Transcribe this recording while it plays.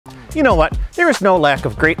You know what? There is no lack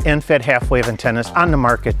of great end-fed half-wave antennas on the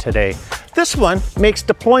market today. This one makes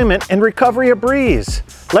deployment and recovery a breeze.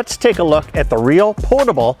 Let's take a look at the Reel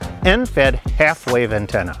POTA-ble end-fed half-wave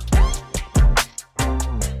antenna.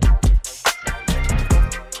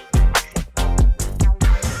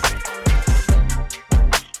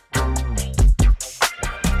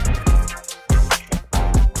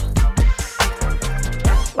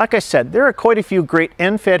 Like I said, there are quite a few great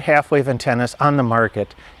end-fed half-wave antennas on the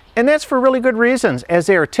market, and that's for really good reasons, as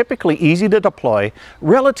they are typically easy to deploy,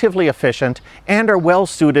 relatively efficient, and are well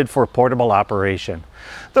suited for portable operation.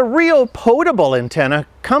 The Reel POTA-ble antenna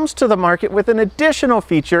comes to the market with an additional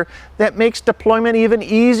feature that makes deployment even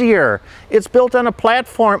easier. It's built on a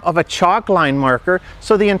platform of a chalk line marker,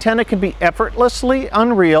 so the antenna can be effortlessly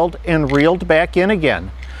unreeled and reeled back in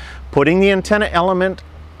again. Putting the antenna element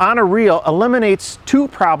on a reel eliminates two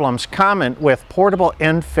problems common with portable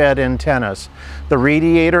end-fed antennas: the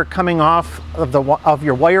radiator coming off of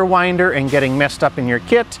your wire winder and getting messed up in your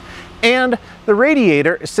kit, and the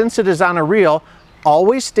radiator, since it is on a reel,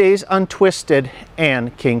 always stays untwisted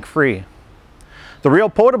and kink-free. The Reel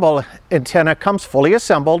POTA-ble antenna comes fully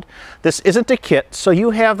assembled. This isn't a kit, so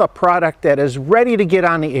you have a product that is ready to get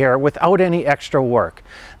on the air without any extra work.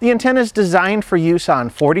 The antenna is designed for use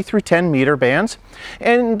on 40 through 10 meter bands,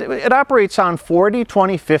 and it operates on 40,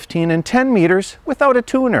 20, 15, and 10 meters without a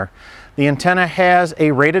tuner. The antenna has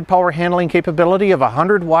a rated power handling capability of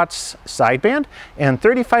 100 watts sideband and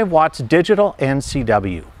 35 watts digital and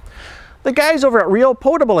CW. The guys over at Reel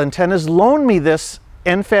POTA-ble Antennas loaned me this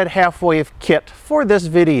end-fed half-wave kit for this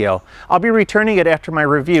video. I'll be returning it after my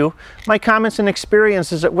review. My comments and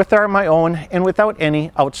experiences with are my own and without any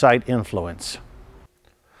outside influence.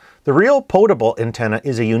 The Reel POTA-ble antenna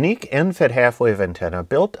is a unique end-fed half-wave antenna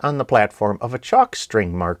built on the platform of a chalk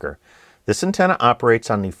string marker. This antenna operates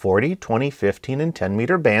on the 40, 20, 15, and 10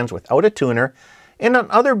 meter bands without a tuner, and on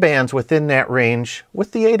other bands within that range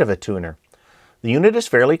with the aid of a tuner. The unit is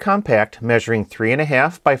fairly compact, measuring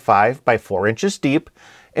 3.5 by 5 by 4 inches deep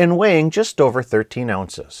and weighing just over 13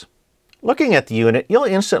 ounces. Looking at the unit, you'll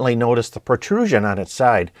instantly notice the protrusion on its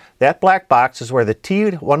side. That black box is where the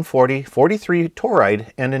T140/43 toroid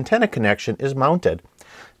and antenna connection is mounted.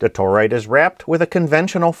 The toroid is wrapped with a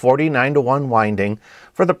conventional 49:1 winding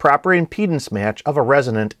for the proper impedance match of a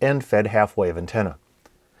resonant end-fed half-wave antenna.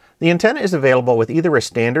 The antenna is available with either a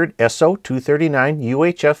standard SO239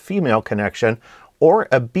 UHF female connection or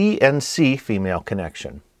a BNC female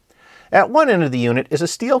connection. At one end of the unit is a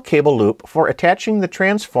steel cable loop for attaching the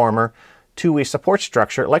transformer to a support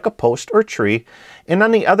structure like a post or tree, and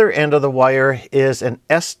on the other end of the wire is an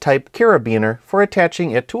S-type carabiner for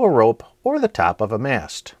attaching it to a rope or the top of a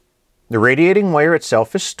mast. The radiating wire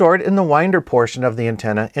itself is stored in the winder portion of the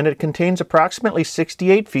antenna, and it contains approximately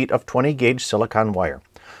 68 feet of 20-gauge silicon wire.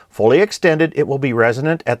 Fully extended, it will be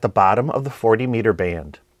resonant at the bottom of the 40 meter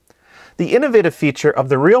band. The innovative feature of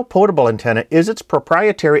the Reel POTA-ble antenna is its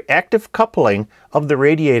proprietary active coupling of the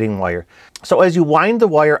radiating wire. So as you wind the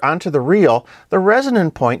wire onto the reel, the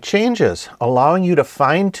resonant point changes, allowing you to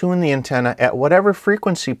fine-tune the antenna at whatever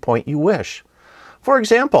frequency point you wish. For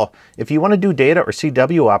example, if you want to do data or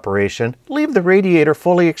CW operation, leave the radiator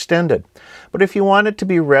fully extended. But if you want it to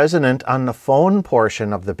be resonant on the phone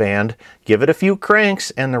portion of the band, give it a few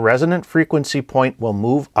cranks and the resonant frequency point will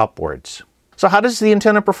move upwards. So how does the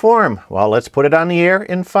antenna perform? Well, let's put it on the air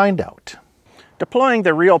and find out. Deploying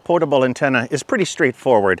the Reel POTA-ble antenna is pretty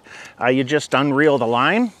straightforward. You just unreel the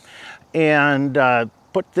line and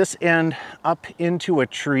put this end up into a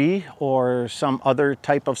tree or some other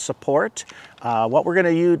type of support. What we're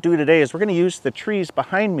going to do today is we're going to use the trees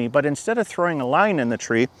behind me, but instead of throwing a line in the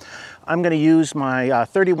tree, I'm going to use my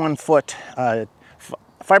 31-foot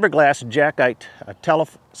fiberglass jackite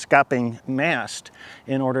telescoping mast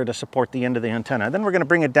in order to support the end of the antenna. Then we're going to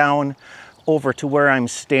bring it down over to where I'm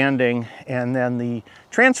standing, and then the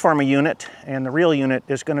transformer unit and the reel unit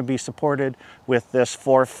is going to be supported with this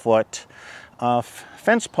 4-foot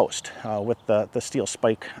fence post with the steel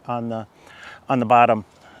spike on the bottom.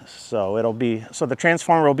 So the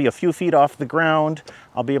transformer will be a few feet off the ground.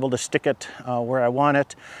 I'll be able to stick it where I want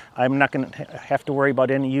it. I'm not going to have to worry about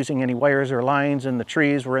using any wires or lines in the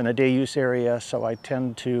trees. We're in a day use area, so I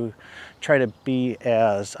tend to try to be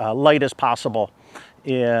as light as possible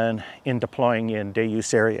in deploying in day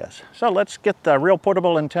use areas. So let's get the Reel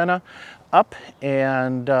POTA-ble antenna up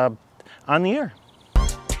and on the air.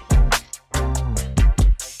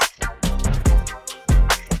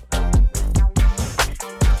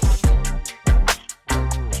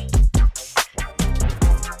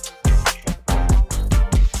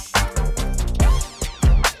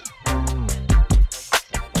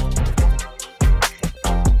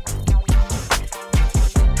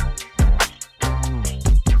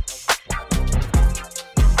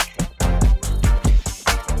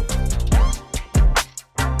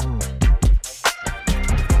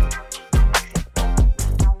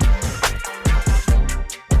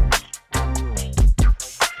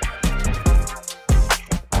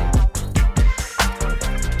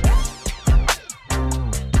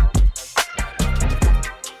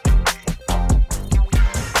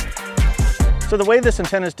 the way this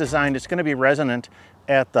antenna is designed, it's going to be resonant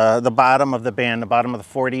at the bottom of the band, the bottom of the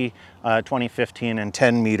 40, 20, 15, and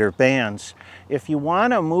 10 meter bands. If you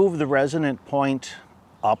want to move the resonant point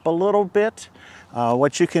up a little bit,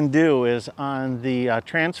 what you can do is on the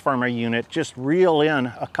transformer unit, just reel in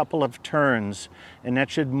a couple of turns, and that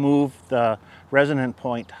should move the resonant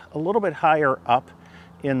point a little bit higher up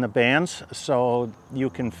in the bands, so you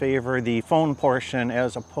can favor the phone portion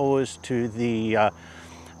as opposed to the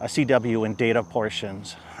CW and data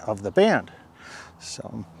portions of the band.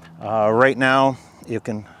 So right now you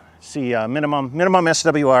can see minimum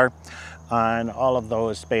SWR on all of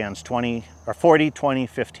those bands, 20 or 40, 20,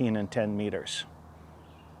 15, and 10 meters.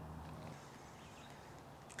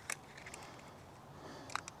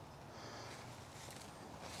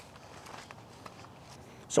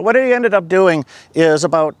 So what I ended up doing is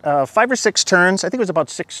about 5 or 6 turns, I think it was about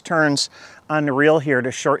 6 turns on the reel here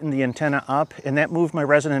to shorten the antenna up, and that moved my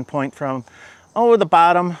resonant point from the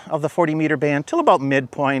bottom of the 40 meter band till about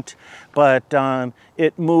midpoint, but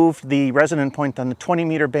it moved the resonant point on the 20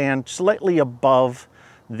 meter band slightly above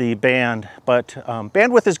the band, but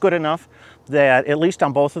bandwidth is good enough that at least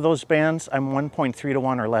on both of those bands, I'm 1.3 to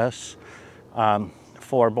 1 or less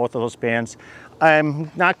for both of those bands.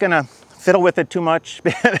 I'm not gonna fiddle with it too much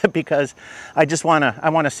because I just want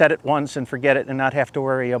to set it once and forget it and not have to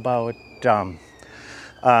worry about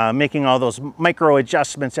making all those micro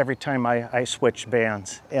adjustments every time I switch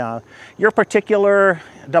bands. Your particular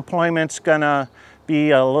deployment's gonna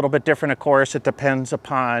be a little bit different, of course. It depends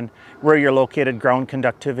upon where you're located, ground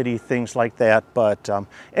conductivity, things like that. But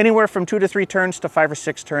anywhere from 2 to 3 turns to 5 or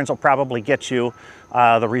 6 turns will probably get you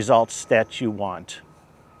the results that you want.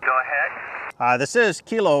 Go ahead. This is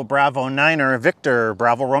Kilo Bravo 9er Victor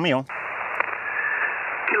Bravo Romeo.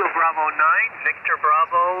 Kilo Bravo 9, Victor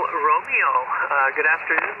Bravo Romeo. Good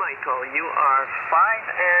afternoon, Michael. You are 5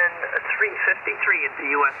 and 353 into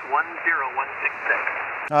US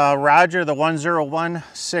 10166. Roger, the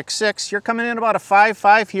 10166. You're coming in about a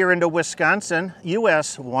 5.5 here into Wisconsin,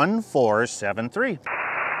 US 1473.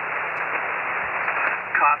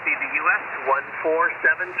 Copy the US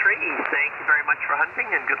 1473. Thank you very much for hunting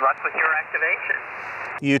and good luck with your activation.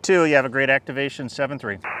 You too. You have a great activation,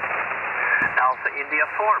 7-3. Alpha India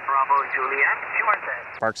 4, Bravo Juliet, to our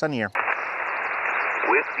set. Parks on the air.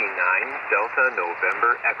 Whiskey 9, Delta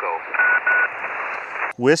November Echo.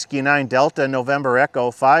 Whiskey 9 Delta November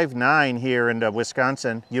Echo 5-9 here into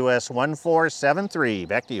Wisconsin, US 1473.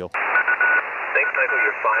 Back to you. Thanks, Michael.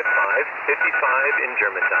 You're 5-5, 55 in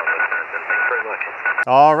Germantown, Wisconsin. Thanks very much.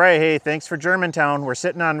 All right. Hey, thanks for Germantown. We're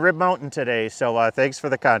sitting on Rib Mountain today, so thanks for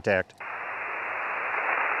the contact.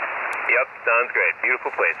 Yep, sounds great.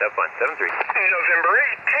 Beautiful place. Have fun. 7-3. November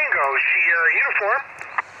 8, Tango Sierra Uniform.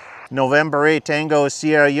 November 8 Tango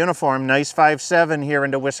Sierra Uniform. Nice 5-7 here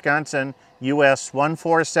into Wisconsin, US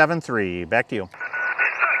 1473. Back to you. QSO,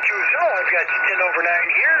 I've got 10 over 9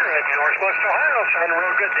 here at Northwest Ohio. Sounding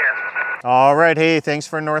real good there. All right. Hey, thanks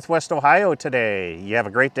for Northwest Ohio today. You have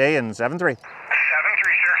a great day, and 7-3. 7-3, sir.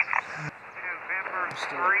 November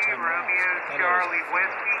 3, Romeo Charlie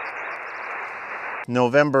Whiskey.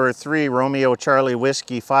 November 3 Romeo Charlie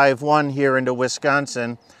Whiskey 5-1 here into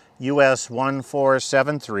Wisconsin, US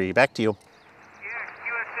 1473. Back to you. Yeah,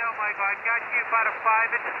 QSL, Michael. I got you about a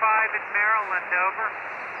 5-5 in Maryland, over.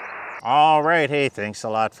 All right. Hey, thanks a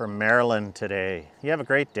lot from Maryland today. You have a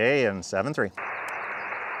great day, and 7-3. Have a great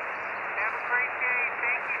day.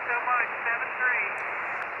 Thank you so much.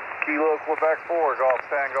 7-3. Kilo Quebec 4, Golf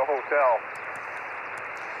Tango Hotel.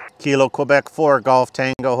 Kilo Quebec 4 Golf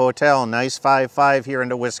Tango Hotel. Nice 5-5 here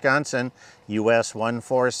into Wisconsin, US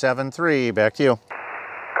 1473. Back to you.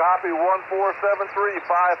 Copy 1473, 5-5.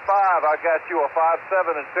 I got you a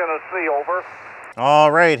 5-7 in Tennessee, over.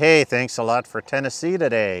 All right. Hey, thanks a lot for Tennessee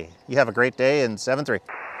today. You have a great day, and 7-3.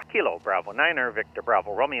 Kilo Bravo 9er Victor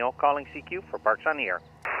Bravo Romeo calling CQ for Parks on the Air.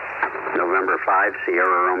 November 5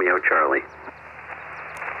 Sierra Romeo Charlie.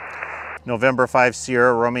 November 5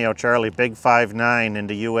 Sierra Romeo Charlie, big 5-9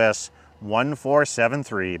 into US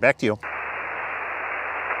 1473. Back to you.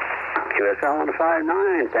 QSL on a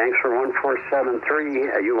 5-9. Thanks for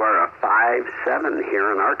 1473. You are a 5-7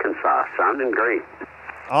 here in Arkansas. Sounding great.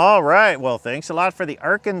 All right. Well, thanks a lot for the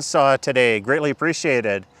Arkansas today. Greatly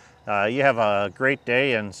appreciated. You have a great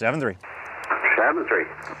day, and 7-3. 7-3.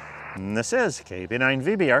 And this is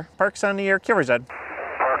KB9VBR Parks on the Air, QRZ.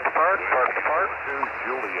 Park to Park, Park to Park.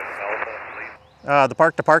 Juliet Alpha, please. The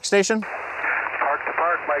Park to Park station. Park to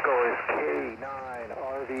Park, Michael, is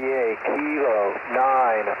K9RVA, Kilo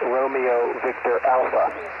 9, Romeo Victor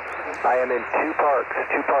Alpha. I am in 2 parks,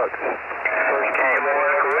 2 parks. First park,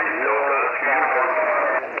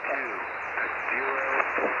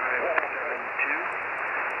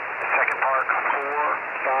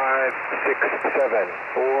 4567.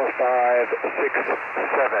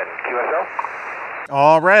 4567. QSL?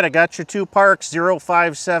 All right, I got your two parks,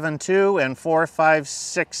 0572 and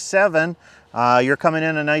 4567. You're coming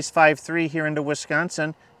in a nice 5-3 here into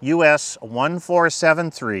Wisconsin, US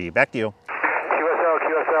 1473. Back to you.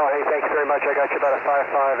 QSL, hey, thank you very much. I got you about a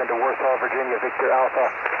 5-5 into Warsaw, Virginia, Victor Alpha.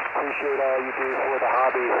 Appreciate all you do for the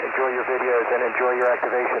hobby. Enjoy your videos and enjoy your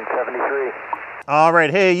activation, 73. All right,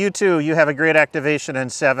 hey, you too. You have a great activation in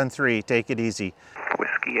 7-3. Take it easy.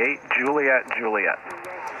 Whiskey 8, Juliet, Juliet.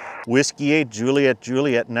 Whiskey 8, Juliet,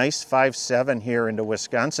 Juliet. Nice 5-7 here into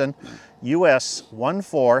Wisconsin, US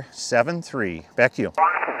 1473. Back to you.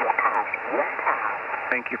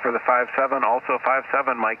 Thank you for the 5-7. Also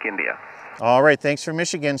 5-7, Mike, India. All right, thanks for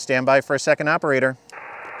Michigan. Stand by for a second operator.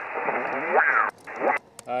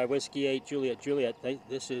 Whiskey 8, Juliet, Juliet.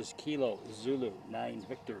 This is Kilo Zulu 9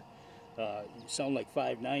 Victor. You sound like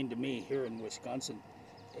 5-9 to me here in Wisconsin.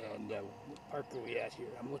 And what park are we at here?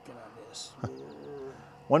 I'm looking on this.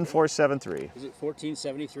 1473. Is it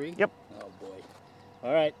 1473? Yep. Oh boy.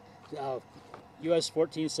 All right. US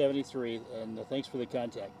 1473, and thanks for the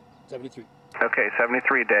contact. 73. Okay,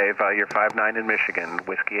 73, Dave. You're 5-9 in Michigan.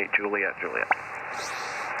 Whiskey 8, Juliet, Juliet.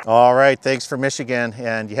 All right, thanks for Michigan,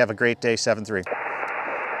 and you have a great day, 7-3.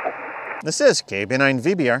 This is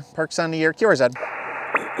KB9VBR, Parks on the Air, QRZ.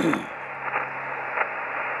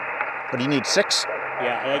 What do you need, 6?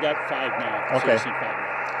 Yeah, I got 5 now. Okay. So 5 now.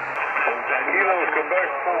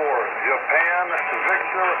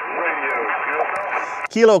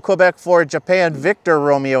 Kilo Quebec 4, Japan, Kilo Quebec 4, Japan Romeo. Victor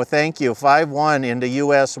Romeo, thank you. 5-1 into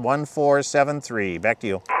US 1473. Back to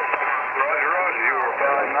you. Roger, Roger. You were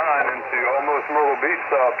 5-9 into almost Myrtle Beach,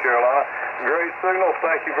 South Carolina. Great signal.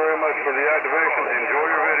 Thank you very much for the activation. Enjoy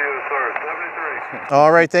your videos, sir. 73.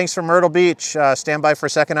 All right, thanks for Myrtle Beach. Stand by for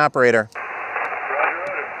second operator.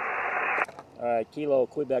 Roger, Roger. Kilo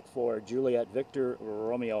Quebec 4, Juliet Victor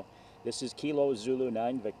Romeo. This is Kilo Zulu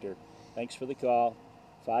 9 Victor. Thanks for the call.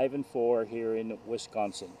 5-4 here in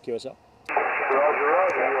Wisconsin. QSL. Roger, Roger.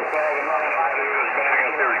 You were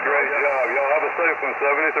 5-9. Great job. Y'all have a safe one,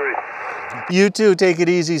 73. You too, take it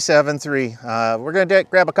easy, 7-3. We're going to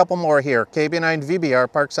grab a couple more here.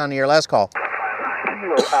 KB9VBR, Parks on the Air, last call.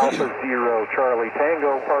 Kilo Alpha 0, Charlie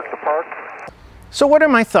Tango, Park to Park. So what are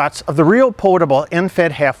my thoughts of the Reel POTA-ble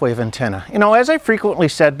end-fed half-wave antenna? You know, as I frequently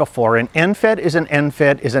said before, an end-fed is an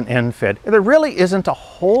end-fed is an end-fed. There really isn't a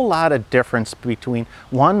whole lot of difference between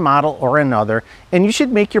one model or another, and you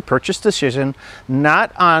should make your purchase decision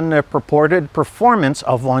not on the purported performance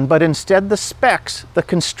of one, but instead the specs, the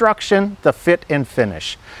construction, the fit and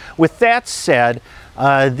finish. With that said,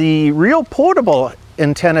 the Reel POTA-ble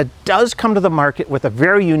antenna does come to the market with a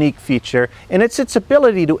very unique feature, and it's its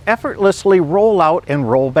ability to effortlessly roll out and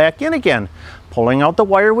roll back in again. Pulling out the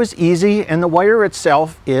wire was easy, and the wire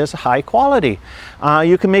itself is high quality.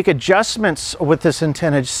 You can make adjustments with this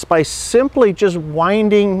antenna by simply just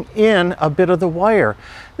winding in a bit of the wire.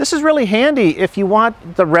 This is really handy if you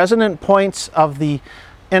want the resonant points of the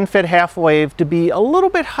end-fed half wave to be a little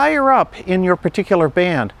bit higher up in your particular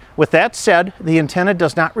band. With that said, the antenna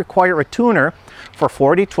does not require a tuner for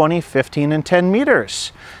 40, 20, 15, and 10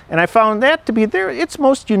 meters. And I found that to be its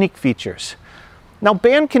most unique features. Now,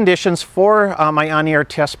 band conditions for my on-air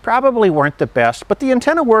test probably weren't the best, but the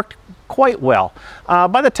antenna worked quite well.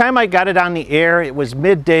 By the time I got it on the air, it was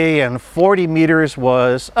midday and 40 meters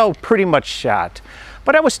was, pretty much shot.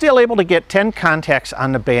 But I was still able to get 10 contacts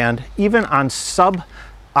on the band, even on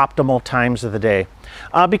suboptimal times of the day.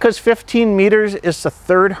 Because 15 meters is the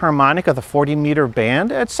third harmonic of the 40-meter band,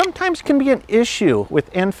 it sometimes can be an issue with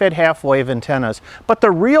end-fed half-wave antennas. But the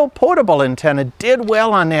Reel POTA-ble antenna did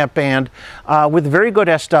well on that band with very good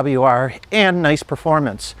SWR and nice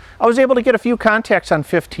performance. I was able to get a few contacts on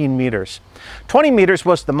 15 meters. 20 meters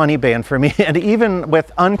was the money band for me, and even with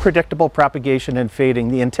unpredictable propagation and fading,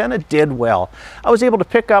 the antenna did well. I was able to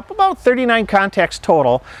pick up about 39 contacts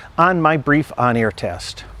total on my brief on-air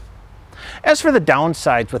test. As for the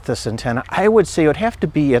downsides with this antenna, I would say it would have to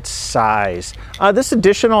be its size. This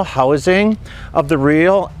additional housing of the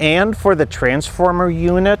reel and for the transformer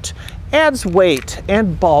unit adds weight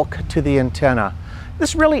and bulk to the antenna.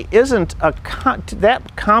 This really isn't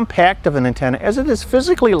that compact of an antenna, as it is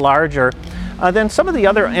physically larger than some of the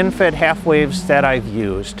other end-fed half waves that I've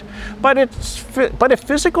used. But if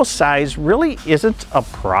physical size really isn't a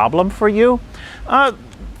problem for you,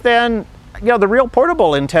 then the Reel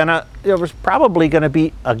POTA-ble antenna was probably going to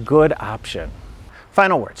be a good option.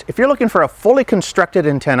 Final words. If you're looking for a fully constructed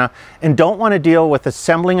antenna and don't want to deal with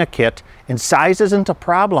assembling a kit and size isn't a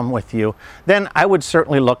problem with you, then I would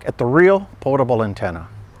certainly look at the Reel POTA-ble antenna.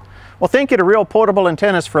 Well, thank you to Reel Potable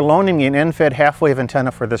Antennas for loaning me an end-fed half-wave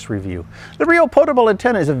antenna for this review. The Reel Potable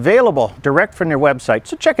Antenna is available direct from their website,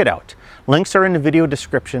 so check it out. Links are in the video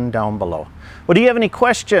description down below. Well, do you have any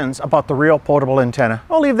questions about the Reel Potable Antenna?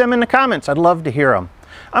 I'll leave them in the comments. I'd love to hear them.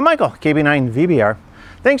 I'm Michael, KB9VBR.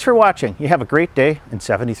 Thanks for watching. You have a great day in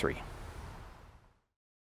 73.